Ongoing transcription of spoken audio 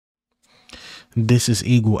This is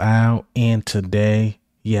Eagle Owl, and today,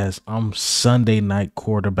 yes, I'm Sunday night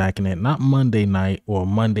quarterbacking it, not Monday night or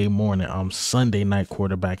Monday morning. I'm Sunday night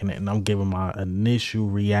quarterbacking it, and I'm giving my initial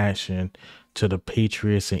reaction to the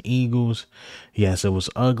Patriots and Eagles. Yes, it was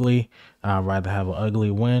ugly. I'd rather have an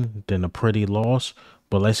ugly win than a pretty loss,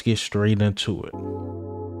 but let's get straight into it.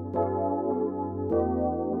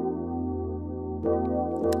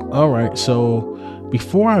 All right, so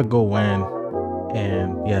before I go in,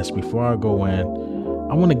 and yes, before I go in,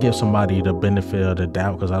 I want to give somebody the benefit of the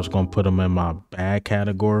doubt because I was going to put him in my bad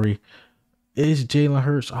category. Is Jalen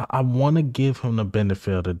Hurts? I want to give him the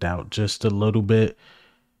benefit of the doubt just a little bit.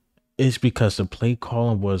 It's because the play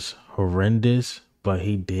calling was horrendous, but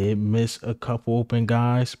he did miss a couple open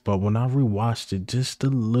guys. But when I rewatched it just a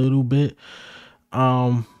little bit,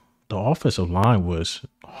 um, the offensive line was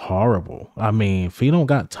horrible. I mean, if he don't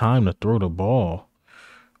got time to throw the ball,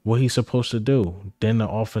 what he's supposed to do. Then the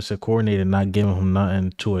offensive coordinator not giving him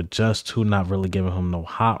nothing to adjust to, not really giving him no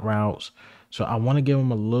hot routes. So I want to give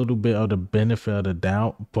him a little bit of the benefit of the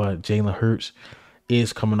doubt, but Jalen Hurts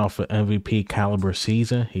is coming off an MVP caliber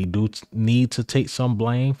season. He do need to take some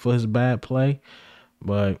blame for his bad play,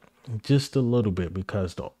 but just a little bit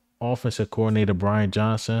because the offensive coordinator Brian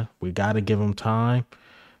Johnson, we got to give him time,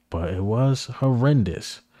 but it was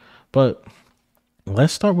horrendous. But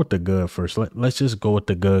let's start with the good first. Let's just go with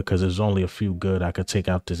the good because there's only a few good I could take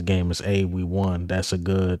out this game. It's A, we won. That's a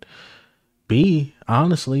good. B,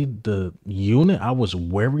 honestly, the unit I was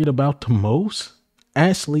worried about the most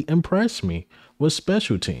actually impressed me with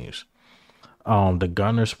special teams. The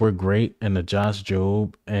Gunners were great, and the Josh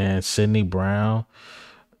Jobe and Sidney Brown.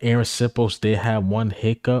 Aaron Sipples did have one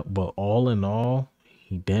hiccup, but all in all,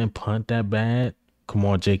 he didn't punt that bad. Come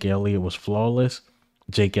on, Jake Elliott was flawless.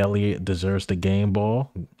 Jake Elliott deserves the game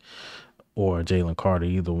ball or Jalen Carter,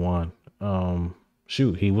 either one.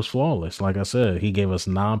 Shoot, he was flawless. Like I said, he gave us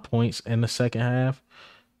 9 points in the second half.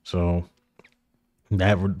 So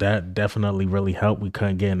that definitely really helped. We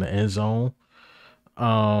couldn't get in the end zone.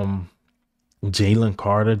 Um, Jalen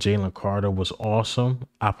Carter was awesome.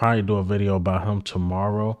 I'll probably do a video about him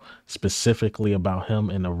tomorrow, specifically about him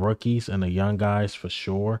and the rookies and the young guys for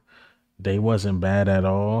sure. They wasn't bad at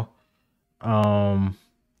all. Um,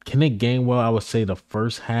 Kenneth Gainwell, I would say the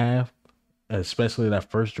first half, especially that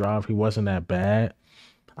first drive, he wasn't that bad.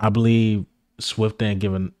 I believe Swift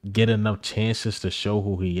didn't get enough chances to show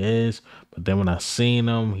who he is. But then when I seen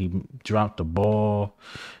him, he dropped the ball,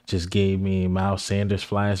 just gave me Miles Sanders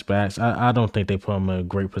flashbacks. I don't think they put him in a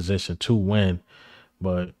great position to win,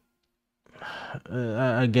 but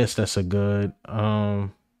I guess that's a good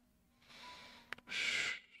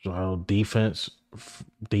so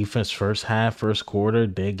defense first half, first quarter,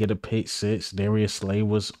 they get a pick six. Darius Slay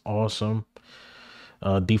was awesome.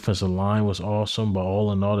 Defensive line was awesome, but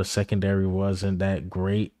all in all, the secondary wasn't that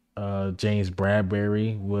great. James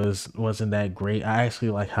Bradbury wasn't that great. I actually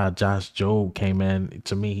like how Josh Jobe came in.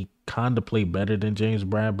 To me, he kind of played better than James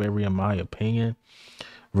Bradbury, in my opinion.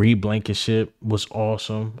 Reed Blankenship was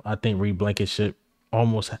awesome. I think Reed Blankenship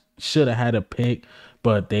almost should have had a pick,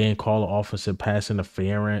 but they didn't call an offensive pass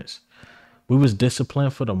interference. We was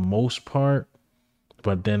disciplined for the most part,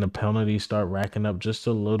 but then the penalties start racking up just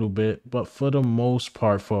a little bit. But for the most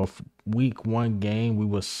part, for a week one game, we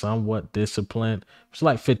was somewhat disciplined. It's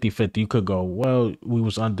like 50-50. You could go, well, we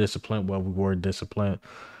was undisciplined, well, we were disciplined.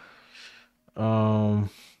 Um,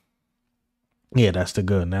 yeah, that's the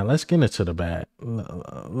good. Now let's get into the bad.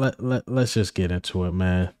 Let's just get into it,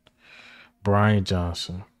 man. Brian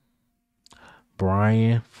Johnson.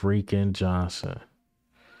 Brian freaking Johnson.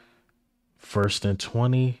 1st and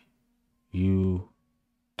 20, you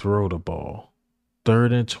throw the ball.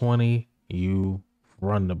 3rd and 20, you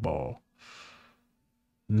run the ball.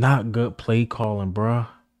 Not good play calling, bruh.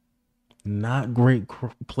 Not great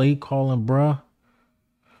play calling, bruh.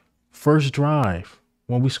 First drive,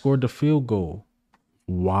 when we scored the field goal,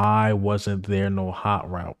 why wasn't there no hot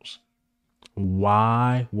routes?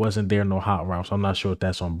 Why wasn't there no hot routes? I'm not sure if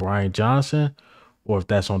that's on Brian Johnson or if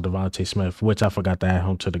that's on Devontae Smith, which I forgot to add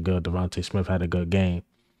him to the good. Devontae Smith had a good game.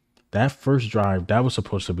 That first drive, that was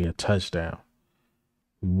supposed to be a touchdown.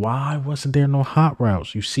 Why wasn't there no hot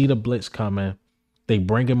routes? You see the blitz coming. They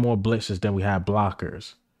bring in more blitzes than we had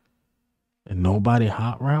blockers. And nobody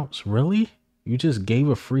hot routes? Really? You just gave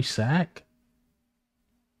a free sack?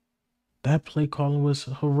 That play calling was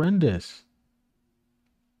horrendous.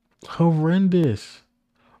 Horrendous.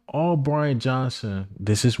 All Brian Johnson,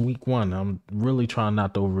 this is week one. I'm really trying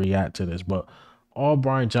not to overreact to this, but all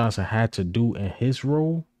Brian Johnson had to do in his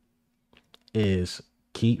role is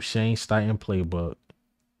keep Shane Steichen playbook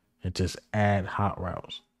and just add hot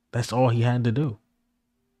routes. That's all he had to do.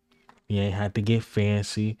 You ain't had to get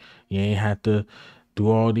fancy. You ain't had to do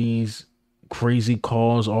all these crazy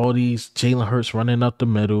calls, all these Jalen Hurts running up the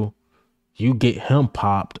middle. You get him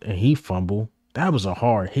popped and he fumbled. That was a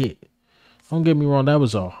hard hit. Don't get me wrong, that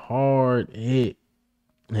was a hard hit.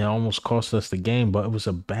 It almost cost us the game, but it was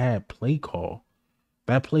a bad play call.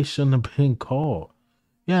 That play shouldn't have been called.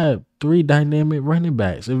 Yeah, three dynamic running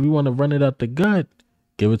backs. If you want to run it up the gut,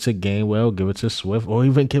 give it to Gainwell, give it to Swift, or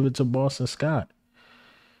even give it to Boston Scott.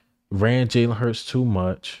 Ran Jalen Hurts too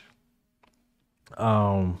much.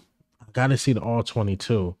 I gotta see the all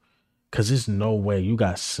 22. Cause there's no way you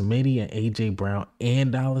got Smitty and AJ Brown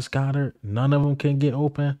and Dallas Goddard. None of them can get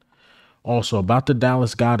open. Also, about the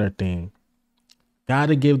Dallas Goddard thing,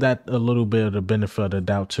 gotta give that a little bit of the benefit of the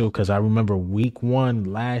doubt too. Cause I remember week 1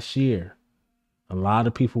 last year, a lot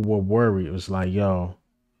of people were worried. It was like, yo,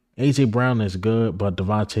 AJ Brown is good, but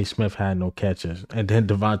Devontae Smith had no catches. And then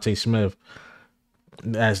Devontae Smith,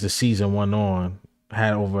 as the season went on,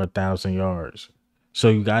 had over 1,000 yards. So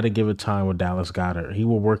you got to give it time with Dallas Goddard. He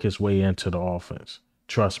will work his way into the offense.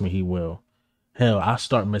 Trust me, he will. Hell, I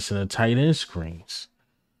start missing the tight end screens.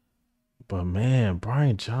 But man,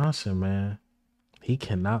 Brian Johnson, man, he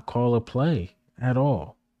cannot call a play at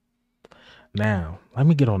all. Now, let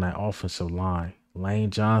me get on that offensive line.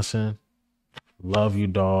 Lane Johnson, love you,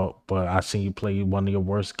 dog, but I seen you play one of your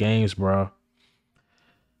worst games, bro.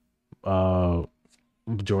 Uh,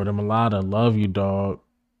 Jordan Malata, love you, dog.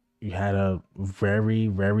 You had a very,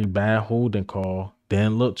 very bad holding call.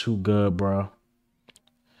 Didn't look too good, bro.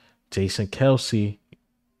 Jason Kelsey,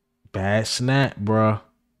 bad snap, bro.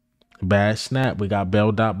 Bad snap. We got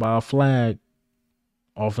bailed out by a flag.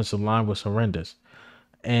 Offensive line was horrendous.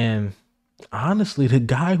 And honestly, the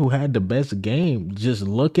guy who had the best game, just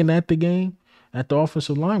looking at the game, at the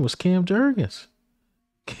offensive line was Cam Jurgens.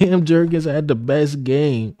 Cam Jurgens had the best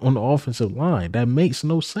game on the offensive line. That makes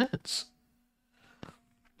no sense.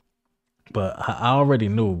 But I already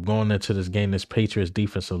knew going into this game, this Patriots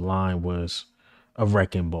defensive line was a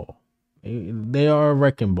wrecking ball. They are a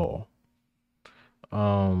wrecking ball.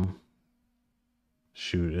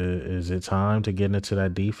 Shoot, is it time to get into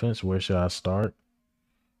that defense? Where should I start?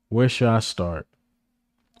 Where should I start?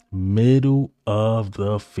 Middle of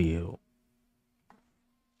the field.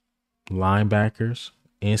 Linebackers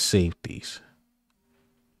and safeties.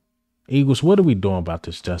 Eagles, what are we doing about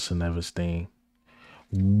this Justin Evans thing?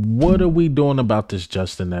 What are we doing about this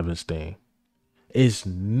Justin Evans thing? It's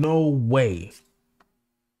no way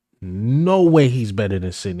he's better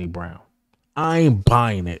than Sidney Brown. I ain't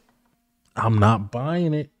buying it. I'm not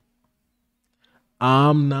buying it.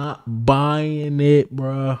 I'm not buying it,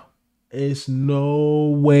 bruh. It's no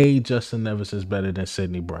way Justin Evans is better than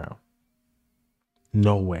Sidney Brown.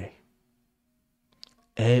 No way.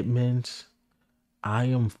 Edmonds, I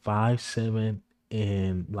am 5'7"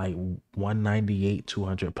 and like 198,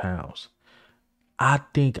 200 pounds. I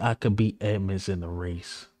think I could beat Edmonds in the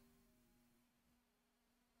race.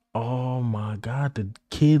 Oh my God, the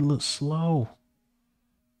kid looks slow.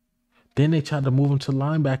 Then they tried to move him to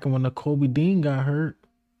linebacker when the Kobe Dean got hurt.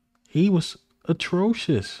 He was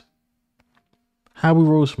atrocious. Howie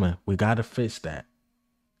Roseman, we got to fix that.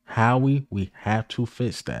 Howie, we have to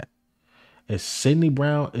fix that. If Sidney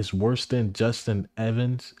Brown is worse than Justin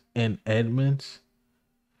Evans and Edmonds,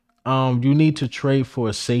 you need to trade for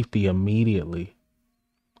a safety immediately.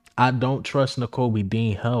 I don't trust Nakobe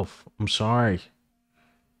Dean health. I'm sorry.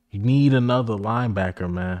 You need another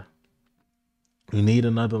linebacker, man. You need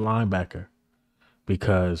another linebacker.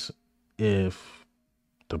 Because if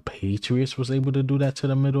the Patriots was able to do that to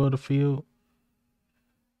the middle of the field,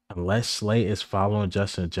 unless Slate is following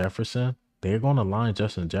Justin Jefferson, they're going to line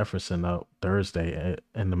Justin Jefferson up Thursday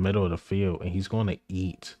in the middle of the field, and he's going to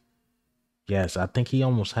eat. Yes, I think he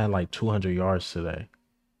almost had like 200 yards today.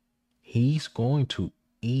 He's going to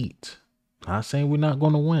eat. Not saying we're not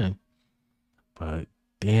going to win, but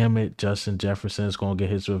damn it, Justin Jefferson is going to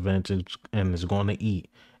get his revenge and is going to eat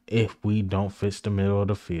if we don't fix the middle of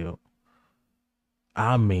the field.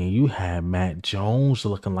 I mean, you had Matt Jones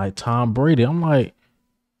looking like Tom Brady. I'm like,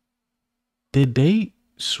 did they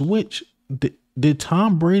switch? Did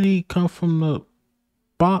Tom Brady come from the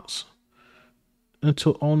box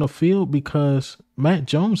into on the field? Because Matt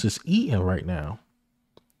Jones is eating right now.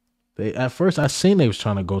 They at first I seen they was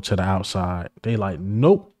trying to go to the outside. They like,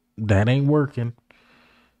 nope, that ain't working.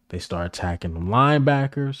 They start attacking them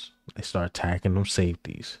linebackers. They start attacking them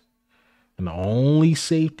safeties. And the only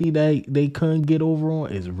safety that they couldn't get over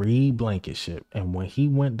on is Reed Blankenship. And when he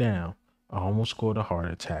went down, I almost scored a heart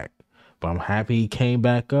attack. But I'm happy he came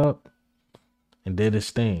back up and did his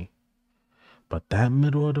thing. But that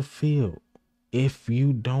middle of the field, if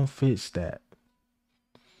you don't fix that,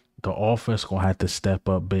 the offense gonna have to step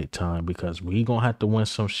up big time because we gonna have to win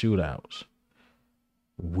some shootouts.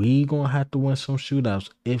 We gonna have to win some shootouts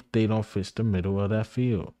if they don't fix the middle of that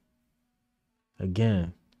field.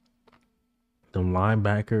 Again, them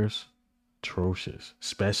linebackers, atrocious,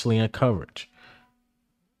 especially in coverage.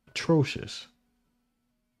 Atrocious.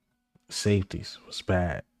 Safeties was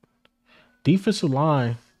bad. Defensive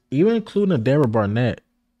line, even including Derek Barnett,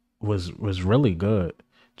 was really good.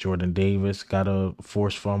 Jordan Davis got a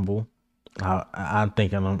forced fumble. I'm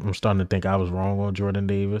starting to think I was wrong on Jordan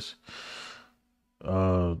Davis.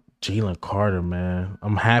 Jalen Carter, man,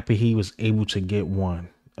 I'm happy he was able to get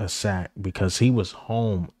a sack because he was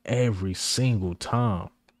home every single time.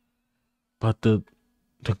 But the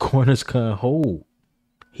corners couldn't hold.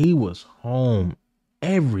 He was home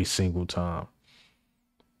every single time.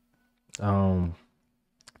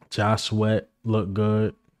 Josh Sweat looked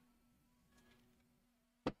good.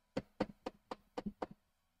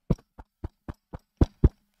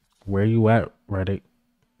 Where you at, Reddick?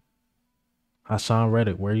 Hassan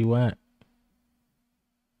Reddick, where you at?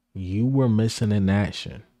 You were missing in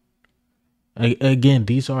action. Again,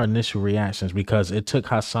 these are initial reactions because it took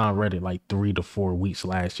Hassan Reddick like 3 to 4 weeks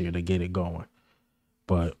last year to get it going.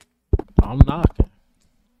 But I'm knocking.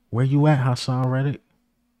 Where you at, Hassan Reddick?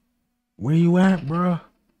 Where you at, bro?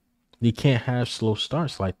 You can't have slow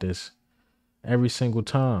starts like this every single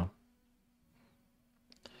time.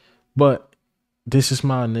 But this is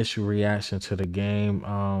my initial reaction to the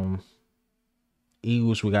game.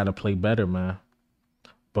 Eagles, we got to play better, man.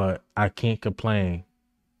 But I can't complain.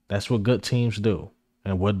 That's what good teams do.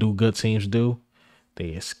 And what do good teams do? They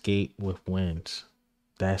escape with wins.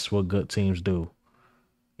 That's what good teams do.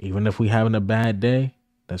 Even if we having a bad day,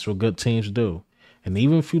 that's what good teams do. And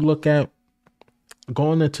even if you look at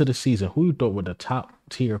going into the season, who you thought were the top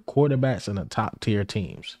tier quarterbacks and the top tier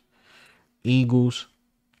teams? Eagles,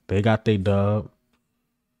 they got their dub.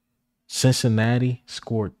 Cincinnati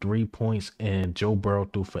scored 3 points and Joe Burrow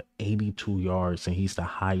threw for 82 yards and he's the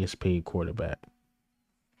highest paid quarterback.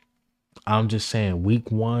 I'm just saying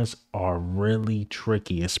week ones are really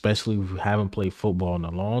tricky, especially if you haven't played football in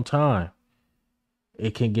a long time.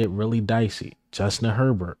 It can get really dicey. Justin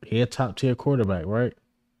Herbert, he a top tier quarterback, right?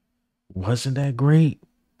 Wasn't that great.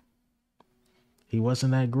 He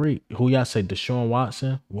wasn't that great. Who y'all say? Deshaun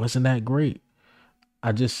Watson? Wasn't that great.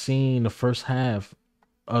 I just seen the first half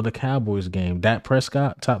of the Cowboys game. Dak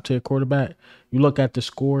Prescott, top tier quarterback. You look at the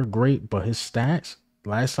score, great, but his stats,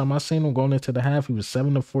 last time I seen him going into the half, he was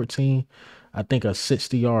 7 of 14, I think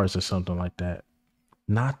 60 yards or something like that.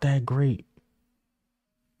 Not that great.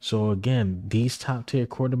 So again, these top tier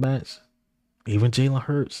quarterbacks, even Jalen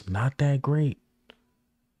Hurts, not that great.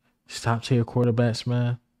 These top tier quarterbacks,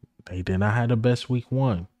 man, they did not have the best week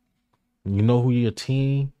one. You know who your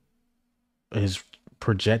team is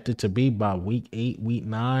projected to be by week 8, week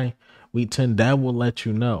 9, week 10, that will let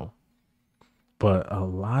you know. But a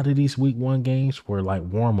lot of these week 1 games were like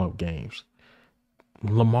warm-up games.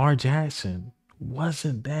 Lamar Jackson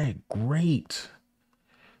wasn't that great.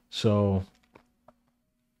 So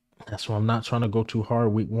that's why I'm not trying to go too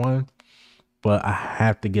hard week 1, but I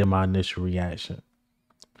have to get my initial reaction.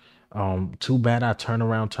 Too bad our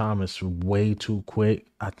turnaround time is way too quick.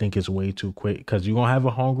 I think it's way too quick because you're gonna have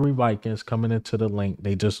a hungry Vikings coming into the link.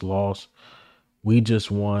 They just lost. We just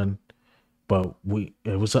won, but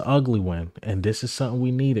it was an ugly win, and this is something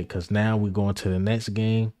we needed because now we're going to the next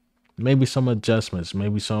game. Maybe some adjustments,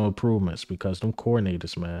 maybe some improvements because them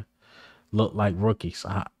coordinators, man, look like rookies.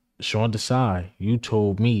 Sean Desai, you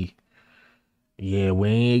told me, yeah, we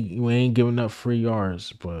ain't giving up free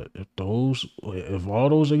yards, but if all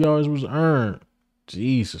those yards was earned,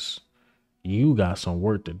 Jesus, you got some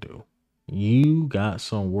work to do. You got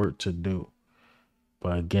some work to do.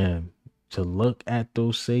 But again, to look at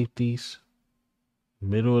those safeties,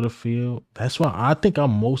 middle of the field, that's why I think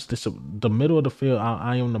I'm the middle of the field.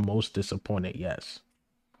 I am the most disappointed. Yes,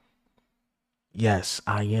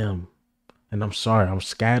 I am, and I'm sorry. I'm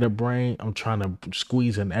scatterbrained. I'm trying to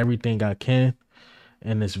squeeze in everything I can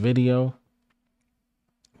in this video.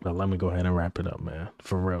 But let me go ahead and wrap it up, man.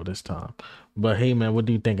 For real this time. But hey, man, what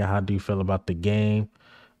do you think and how do you feel about the game?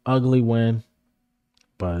 Ugly win.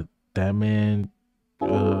 But that man,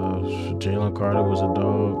 Jalen Carter was a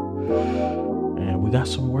dog. And we got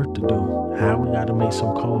some work to do. How we got to make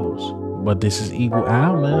some calls. But this is Eagle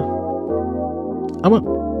Owl, man. I'm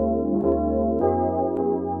up.